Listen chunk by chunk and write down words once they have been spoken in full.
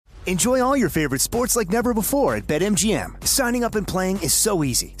Enjoy all your favorite sports like never before at BetMGM. Signing up and playing is so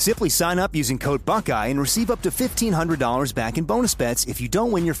easy. Simply sign up using code Buckeye and receive up to $1,500 back in bonus bets if you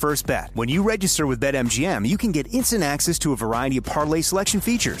don't win your first bet. When you register with BetMGM, you can get instant access to a variety of parlay selection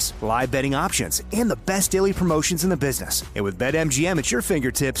features, live betting options, and the best daily promotions in the business. And with BetMGM at your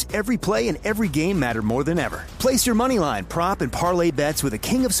fingertips, every play and every game matter more than ever. Place your moneyline, prop, and parlay bets with the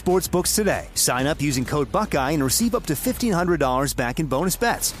king of sportsbooks today. Sign up using code Buckeye and receive up to $1,500 back in bonus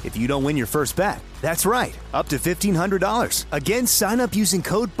bets if you don't win your first bet. That's right, up to $1,500. Again, sign up using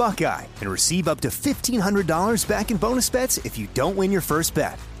code Buckeye and receive up to $1,500 back in bonus bets if you don't win your first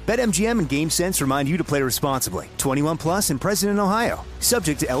bet. BetMGM and GameSense remind you to play responsibly. 21 plus and present in Ohio.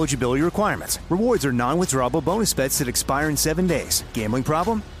 Subject to eligibility requirements. Rewards are non-withdrawable bonus bets that expire in 7 days. Gambling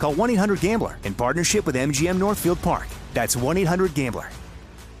problem? Call 1-800-GAMBLER in partnership with MGM Northfield Park. That's 1-800-GAMBLER.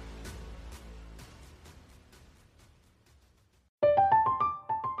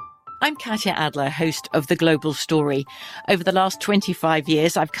 I'm Katya Adler, host of The Global Story. Over the last 25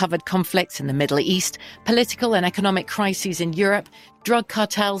 years, I've covered conflicts in the Middle East, political and economic crises in Europe, drug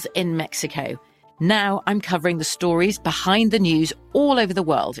cartels in Mexico. Now I'm covering the stories behind the news all over the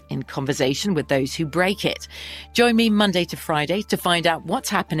world in conversation with those who break it. Join me Monday to Friday to find out what's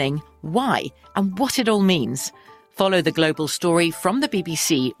happening, why, and what it all means. Follow The Global Story from the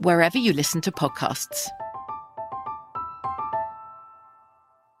BBC wherever you listen to podcasts.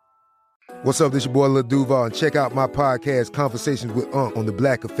 What's up, this your boy Lil Duval, and check out my podcast, Conversations with Unc, on the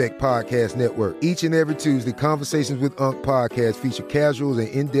Black Effect Podcast Network. Each and every Tuesday, Conversations with Unc podcast feature casuals and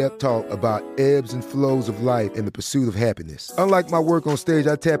in-depth talk about ebbs and flows of life and the pursuit of happiness. Unlike my work on stage,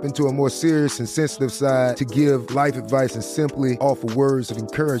 I tap into a more serious and sensitive side to give life advice and simply offer words of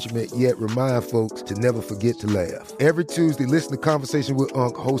encouragement, yet remind folks to never forget to laugh. Every Tuesday, listen to Conversations with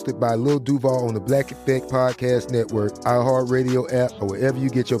Unc, hosted by Lil Duval on the Black Effect Podcast Network, iHeartRadio app, or wherever you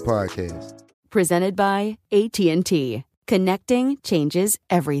get your podcasts. Presented by AT&T. Connecting changes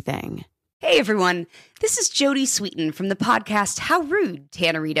everything. Hey everyone, this is Jodie Sweetin from the podcast How Rude,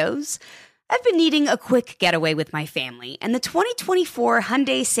 Tanneritos. I've been needing a quick getaway with my family, and the 2024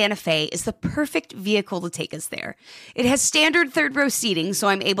 Hyundai Santa Fe is the perfect vehicle to take us there. It has standard third-row seating, so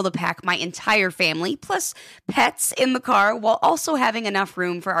I'm able to pack my entire family, plus pets, in the car, while also having enough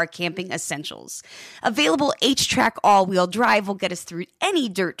room for our camping essentials. Available H-Track all-wheel drive will get us through any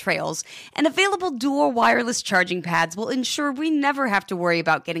dirt trails, and available dual wireless charging pads will ensure we never have to worry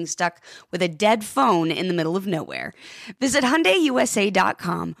about getting stuck with a dead phone in the middle of nowhere. Visit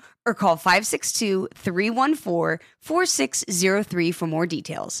HyundaiUSA.com or call 562-314-4603 for more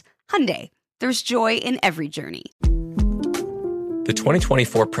details. Hyundai, there's joy in every journey. The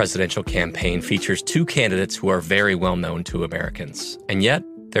 2024 presidential campaign features two candidates who are very well known to Americans. And yet,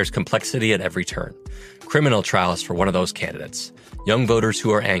 there's complexity at every turn. Criminal trials for one of those candidates. Young voters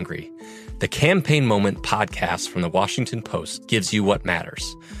who are angry. The Campaign Moment podcast from the Washington Post gives you what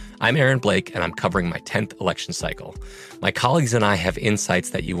matters. I'm Aaron Blake, and I'm covering my 10th election cycle. My colleagues and I have insights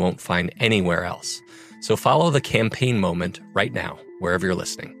that you won't find anywhere else. So follow The Campaign Moment right now, wherever you're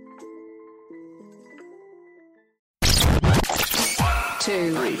listening.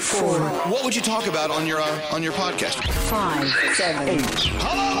 2, 3, 4. What would you talk about on your podcast? 5, 7, 8.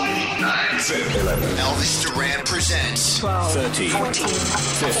 Hello, 9, 10, 11. Elvis Duran presents 12, 13, 14,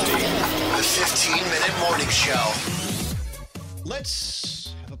 15. The 15-minute morning show.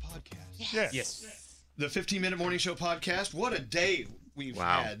 Let's have a podcast. Yes. The 15-minute morning show podcast. What a day we've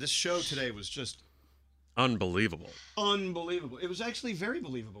had. This show today was just unbelievable. Unbelievable. It was actually very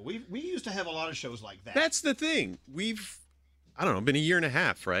believable. We used to have a lot of shows like that. That's the thing. I don't know, been a year and a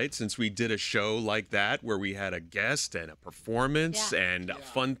half, right, since we did a show like that where we had a guest and a performance and a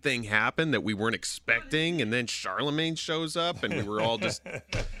fun thing happened that we weren't expecting, and then Charlemagne shows up and we were all just...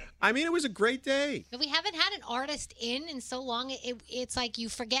 I mean, it was a great day. But we haven't had an artist in so long, it's like you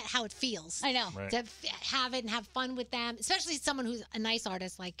forget how it feels. I know. Right. To have it and have fun with them, especially someone who's a nice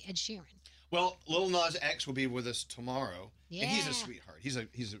artist like Ed Sheeran. Well, Lil Nas X will be with us tomorrow. Yeah. And he's a sweetheart. He's a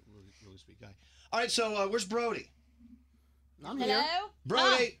really sweet guy. All right, so where's Brody? I'm here.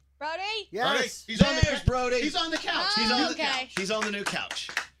 Brody. Brody? Yes. He's on there's Brody. He's on the couch. He's on the couch. He's on the new couch.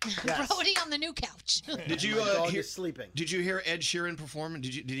 Yes. Brody on the new couch. Did you hear sleeping? Did you hear Ed Sheeran perform?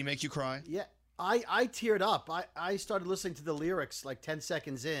 Did he make you cry? Yeah, I teared up. I started listening to the lyrics like 10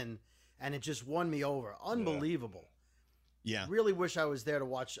 seconds in, and it just won me over. Unbelievable. Yeah. Really wish I was there to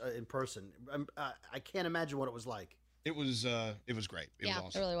watch in person. I can't imagine what it was like. It was great. It was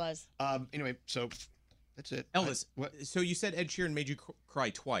awesome. It really was. Anyway, so That's it. Elvis, so you said Ed Sheeran made you cry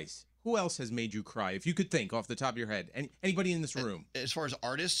twice. Who else has made you cry? If you could think off the top of your head, anybody in this room? As far as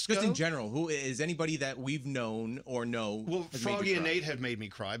artists just go? in general, who is anybody that we've known or know? Well, has Froggy made you and cry? Nate have made me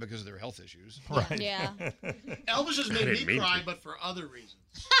cry because of their health issues. Right. Yeah. Elvis has I made didn't me mean cry, to. but for other reasons.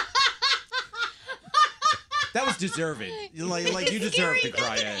 That was deserving. Like you deserve to cry.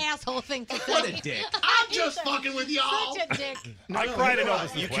 That's an Ed. asshole thing to say. What a dick. I'm just fucking with y'all. Such a dick. No, I cried at you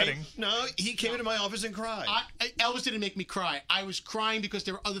Elvis's came- wedding. No, he came into my office and cried. Elvis didn't make me cry. I was crying because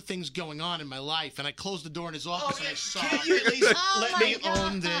there were other things going on in my life, and I closed the door in his office and I sobbed. Can't you at least Oh let my me gosh.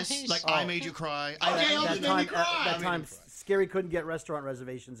 own this? Like, I made you cry. Okay, Elvis That made time, me cry. that time, Scary couldn't get restaurant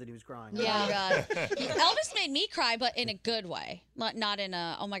reservations and he was crying. Oh my God. Elvis made me cry, but in a good way, not in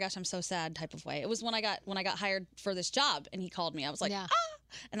a oh my gosh I'm so sad type of way. It was when I got hired for this job and he called me. I was like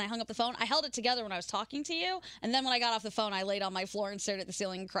and I hung up the phone. I held it together when I was talking to you, and then when I got off the phone, I laid on my floor and stared at the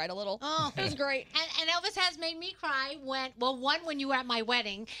ceiling and cried a little. Oh, it was great. And Elvis has made me cry when you were at my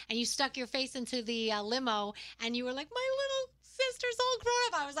wedding and you stuck your face into the limo and you were like, my little sister's all grown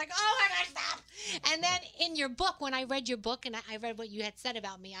up. I was like, oh my gosh, stop. And then in your book, when I read your book and I read what you had said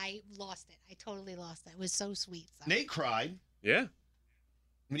about me, I lost it. I totally lost it. It was so sweet. So. Nate cried. Yeah.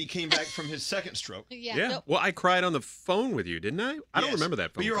 When he came back from his second stroke. Yeah. Well, I cried on the phone with you, didn't I? I don't Yes. remember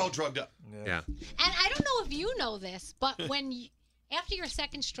that phone But you're call. all drugged up. Yeah. And I don't know if you know this, but when after your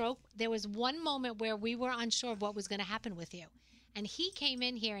second stroke, there was one moment where we were unsure of what was going to happen with you. And he came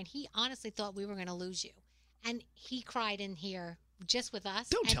in here and he honestly thought we were going to lose you. And he cried in here just with us.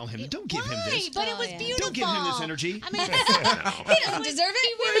 Don't tell him. Don't give him Why? this. But it was beautiful. Don't give him this energy. I mean, He doesn't deserve it.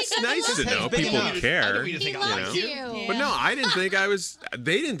 He really It's nice to know big people enough. I care. know you think I like you. you. But no, I didn't think I was.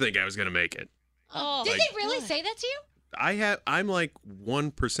 They didn't think I was going to make it. Oh, Did they really say that to you? I'm like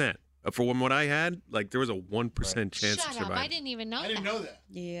 1%. From what I had, like there was a 1% chance Shut of up. surviving. I didn't even know that.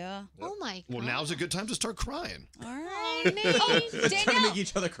 Yeah. Oh, my God. Well, now's a good time to start crying. All right. We're trying to Danielle, make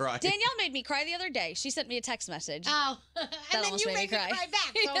each other cry. Danielle made me cry the other day. She sent me a text message. Oh, and then almost you made me made me cry. cry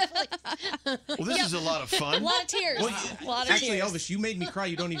back. So Well, this is a lot of A fun. lot of tears. A lot of Actually, tears. Elvis, you made me cry.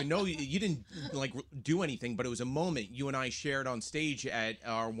 You don't even know. You didn't like do anything, but it was a moment you and I shared on stage at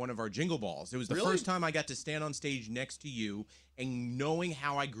one of our Jingle Balls. It was the Really? first time I got to stand on stage next to you, and knowing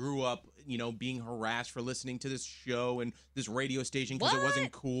how I grew up, being harassed for listening to this show and this radio station because it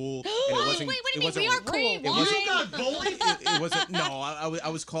wasn't cool. And it wasn't, Wait, what do you it mean? We wasn't- are cool. it Why? wasn't- You got bullied? it wasn't. No, I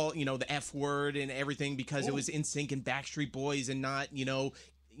was called, the F word and everything because it was NSYNC and Backstreet Boys and not,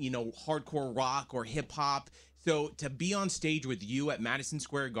 hardcore rock or hip hop. So to be on stage with you at Madison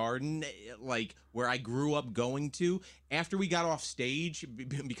Square Garden, like where I grew up going to, after we got off stage,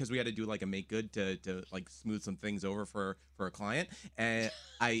 because we had to do like a make good to like smooth some things over for a client, and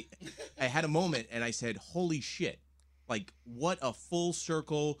I had a moment and I said, "Holy shit! Like what a full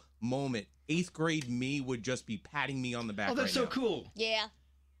circle moment." 8th grade me would just be patting me on the back. Oh, that's right so now. cool. Yeah.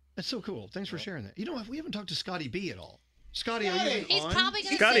 That's so cool. Thanks for sharing that. We haven't talked to Scotty B at all. Scotty, are you He's on? probably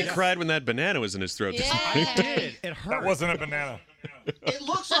going to Scotty say cried when that banana was in his throat. Yeah. I did. It hurt. That wasn't a banana. It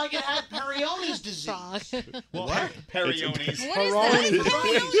looks like it had Perione's disease. Well, Periones. What is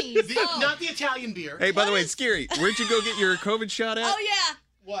that? The- Not the Italian beer. Hey, by the way, Scary, where'd you go get your COVID shot at? Oh, yeah.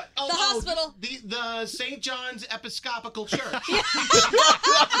 What? The hospital. The St. John's Episcopal Church.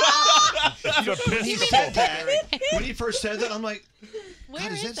 He said that. When he first said that, I'm like, Where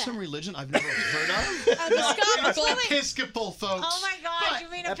God, is that that? some religion I've never heard of? Episcopal. Episcopal, folks. Oh, my God. You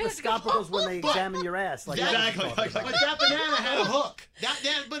mean Episcopal is when they examine your ass. Like Exactly. But that banana had a hook. That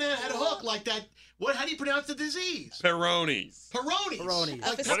banana had a hook like that. What? How do you pronounce the disease? Peronis. Peroni's. Peroni's.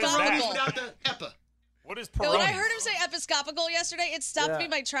 Like Episcopal. Peroni's without the epa. What is When I Peroni? heard him say episcopal yesterday, it stopped Yeah. me in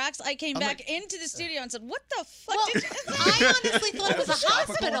my tracks. I came I'm back like- into the studio and said, "What the fuck Well, did you?" I honestly thought it was a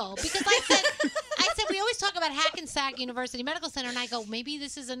hospital because I said we always talk about Hackensack University Medical Center, and I go, maybe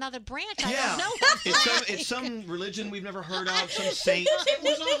this is another branch. I Yeah. don't know. It's some religion we've never heard of, some saint. It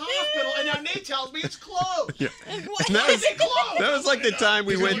was a hospital, and now Nate tells me it's closed. Yeah. What? And that was like the time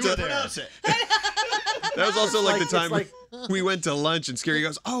we went You to. would pronounce it. That was also like the It's time like- we went to lunch and Scary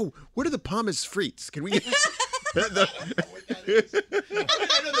goes, "Oh, what are the pommes frites? Can we get?" I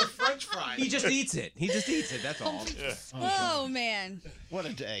know the French fries. He just eats it. He just eats it. That's all. Oh man, What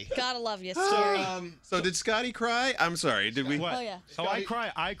a day. gotta love you, Scary. So did Scotty cry? I'm sorry. Did we? What? Oh, yeah. So I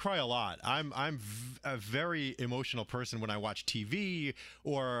cry a lot. I'm a very emotional person when I watch TV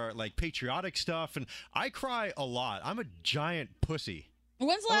or like patriotic stuff, and I cry a lot. I'm a giant pussy.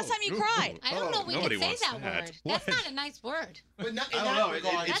 When's the last time you cried? I don't know if we nobody can say wants that that. word. That's not a nice word. But not, in I don't that know.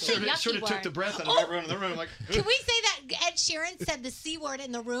 regard, That's It a sort of yucky took the word. breath out of everyone in the room. Like, Can we say that Ed Sheeran said the C word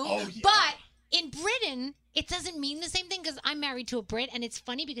in the room? Oh, yeah. But in Britain, it doesn't mean the same thing because I'm married to a Brit, and it's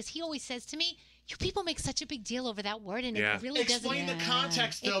funny because he always says to me, You people make such a big deal over that word, and Yeah. it really doesn't. Explain the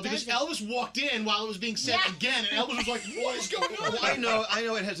context, though, It because doesn't. Elvis walked in while it was being said again, and Elvis was like, what is going on? I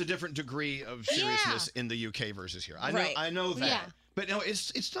know it has a different degree of seriousness in the UK versus here. I know that. Yeah. But no,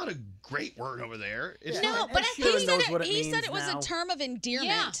 it's not a great word over there. It's No, not. but Ed he Sheeran said knows what it he said means it was now. a term of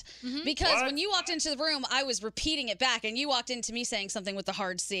endearment Mm-hmm. because What? when you walked into the room, I was repeating it back, and you walked into me saying something with the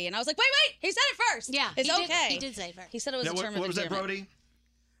hard C, and I was like, wait, he said it first. Yeah, it's he did- okay. he did say it first. He said it was Now, a term what of was that, endearment. Brody?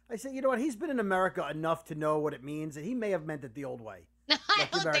 I said, you know what? He's been in America enough to know what it means, and he may have meant it the old way. I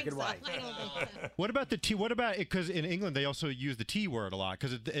Like the don't think American so. way. I don't think so. What about the T? What about it? Because in England they also use the T word a lot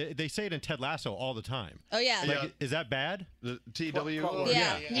because they say it in Ted Lasso all the time. Oh yeah. Like, is that bad? The TW.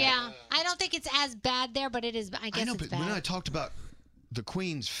 Yeah. I don't think it's as bad there, but it is. I guess I know, it's but bad. when I talked about the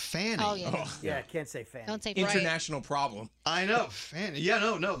Queen's fanny. Oh, yeah. Yeah, can't say fan. Don't say International problem. I know, fanny. Yeah,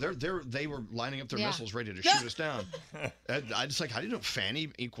 no, they were lining up their Yeah. missiles ready to shoot us down. I just like, how do you know fanny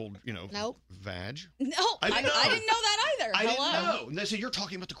equaled, Nope. vag? No, I didn't know. I didn't know that either. I Hello. didn't know. And they said you're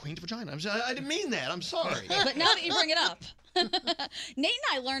talking about the Queen's vagina. I didn't mean that. I'm sorry. But now that you bring it up, Nate and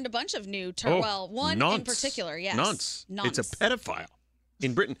I learned a bunch of new terms. Well, one in nonce. particular, yes. Nonce. Nonce. It's a pedophile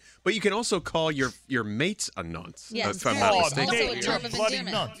in Britain. But you can also call your mates a nonce. Yes. If I'm not Oh, mistaken. also a term of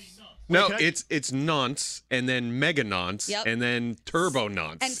endearment. No, Wait, can I- it's nonce and then mega nonce Yep. and then turbo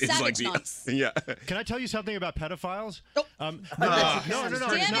nonce. And it's like savage nonce. yeah. Can I tell you something about pedophiles? Oh. No, Damn it's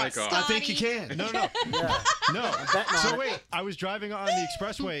it, not. I think you can. No. So wait, I was driving on the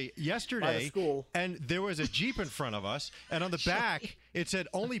expressway yesterday, school. and there was a Jeep in front of us, and on the back it said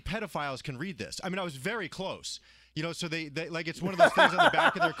only pedophiles can read this. I mean, I was very close. You know, so they like it's one of those things on the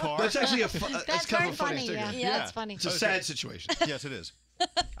back of their car. That's actually that's That's kind very of a funny funny. sticker. Yeah, that's funny. It's a sad situation. Yes, it is.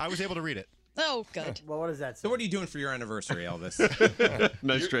 I was able to read it. Oh, good. Well, what does that say? So what are you doing for your anniversary, Elvis?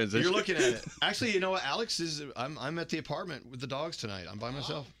 Nice transition. You're looking at it. Actually, you know what? Alex is. I'm at the apartment with the dogs tonight. I'm by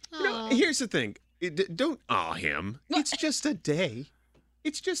myself. You know, here's the thing. Don't awe him. It's just a day.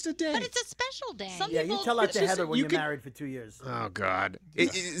 It's just a day. But it's a special day. Some Yeah, people, you tell that it's to just- Heather when you you're can- married for 2 years. Oh God!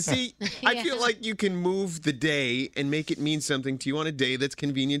 See, I feel like you can move the day and make it mean something to you on a day that's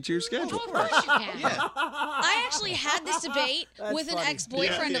convenient to your schedule. Of course you can. I actually had this debate That's with an funny.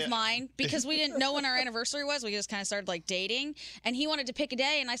 ex-boyfriend Yeah. of mine because we didn't know when our anniversary was. We just kind of started like dating, and he wanted to pick a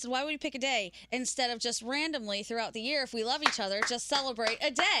day, and I said, "Why would you pick a day instead of just randomly throughout the year? If we love each other, just celebrate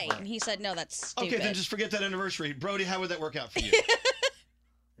a day." And he said, "No, that's stupid." Okay, then just forget that anniversary. Brody, how would that work out for you?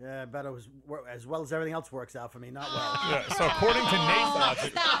 Yeah, I bet it was as well as everything else works out for me. Not well. Yeah, so according to Nate's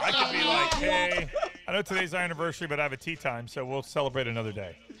logic, I could be like, hey, I know today's our anniversary, but I have a tea time, so we'll celebrate another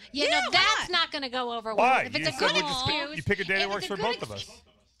day. Yeah, no, that's not going to go over well. Why? If it's You a said good we'll just pick- excuse. you pick a day that if works it's a for good both of us. excuse-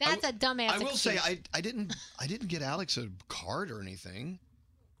 That's a dumbass I will say excuse. I didn't get Alex a card or anything.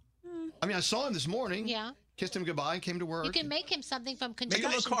 I mean, I saw him this morning. Yeah. Kissed him goodbye and came to work. You can make him something from Make him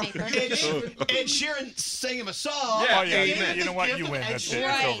a construction card. paper. Ed Sheeran sang him a song. Yeah, Amen. you know what? You win. That's it. It's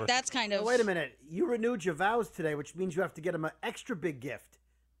Right, over. that's kind of. Wait a minute. You renewed your vows today, which means you have to get him an extra big gift.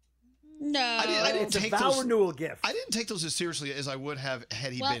 No. I didn't It's a take vow those. renewal gift. I didn't take those as seriously as I would have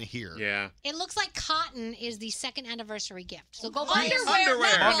had he Well- been here. Yeah. It looks like cotton is the second anniversary gift. So go Underwear. buy Mac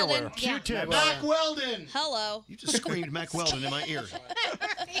Underwear. Weldon. Yeah. Q-tip. Mac Weldon. Hello. You just screamed Mac Weldon in my ear.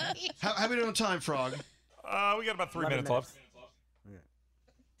 How we doing on time, Frog? We got about 3 11 minutes left.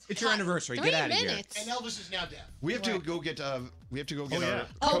 It's your anniversary. 3 Get out of here. minutes. And Elvis is now dead. We have to go get. We have to go get Oh, our. yeah.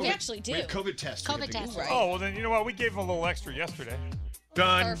 Oh, COVID, we actually do. We have COVID tests. we have COVID to get. test. Right. Oh, well, then, you know what? We gave him a little extra yesterday.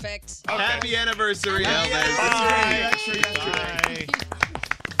 Done. Perfect. Happy anniversary, Happy Elvis. Bye.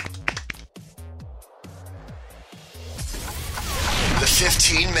 The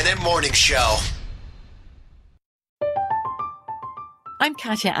 15-minute morning show. I'm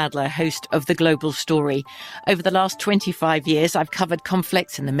Katya Adler, host of The Global Story. Over the last 25 years, I've covered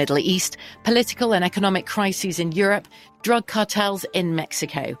conflicts in the Middle East, political and economic crises in Europe, drug cartels in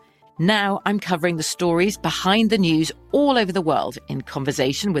Mexico. Now I'm covering the stories behind the news all over the world in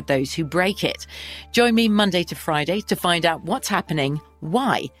conversation with those who break it. Join me Monday to Friday to find out what's happening,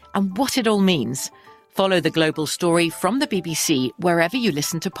 why, and what it all means. Follow The Global Story from the BBC wherever you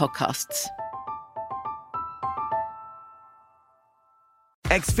listen to podcasts.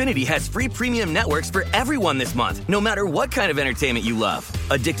 Xfinity has free premium networks for everyone this month, no matter what kind of entertainment you love.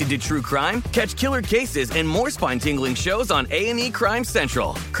 Addicted to true crime? Catch killer cases and more spine-tingling shows on A&E Crime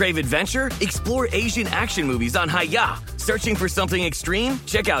Central. Crave adventure? Explore Asian action movies on Hayya. Searching for something extreme?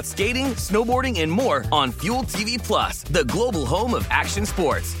 Check out skating, snowboarding, and more on Fuel TV Plus, the global home of action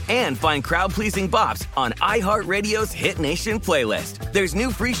sports. And find crowd-pleasing bops on iHeartRadio's Hit Nation playlist. There's new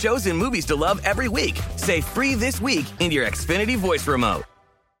free shows and movies to love every week. Say free this week in your Xfinity voice remote.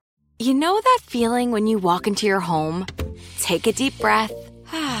 You know that feeling when you walk into your home, take a deep breath,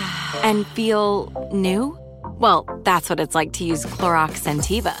 and feel new? Well, that's what it's like to use Clorox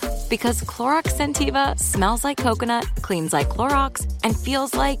Scentiva. Because Clorox Scentiva smells like coconut, cleans like Clorox, and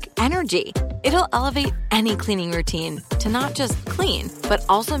feels like energy. It'll elevate any cleaning routine to not just clean, but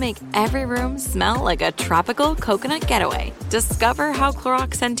also make every room smell like a tropical coconut getaway. Discover how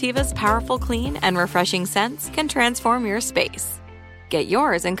Clorox Scentiva's powerful clean and refreshing scents can transform your space. Get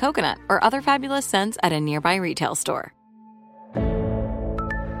yours in coconut or other fabulous scents at a nearby retail store.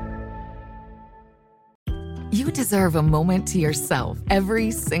 You deserve a moment to yourself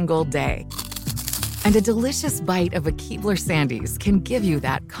every single day. And a delicious bite of a Keebler Sandies can give you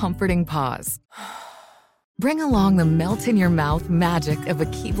that comforting pause. Bring along the melt-in-your-mouth magic of a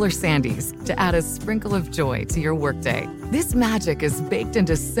Keebler Sandies to add a sprinkle of joy to your workday. This magic is baked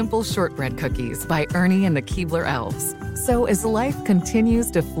into simple shortbread cookies by Ernie and the Keebler Elves. So as life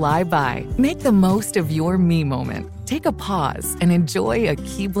continues to fly by, make the most of your me moment. Take a pause and enjoy a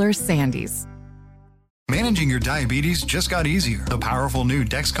Keebler Sandies. Managing your diabetes just got easier. The powerful new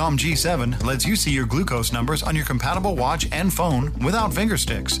Dexcom G7 lets you see your glucose numbers on your compatible watch and phone without finger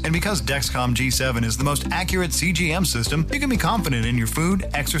sticks. And because Dexcom G7 is the most accurate CGM system, you can be confident in your food,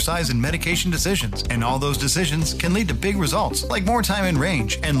 exercise, and medication decisions. And all those decisions can lead to big results, like more time in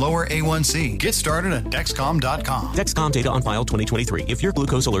range and lower A1C. Get started at Dexcom.com. Dexcom data on file 2023. If your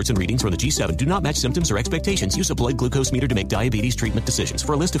glucose alerts and readings from the G7 do not match symptoms or expectations, use a blood glucose meter to make diabetes treatment decisions.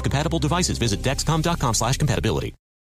 For a list of compatible devices, visit Dexcom.com/compatibility.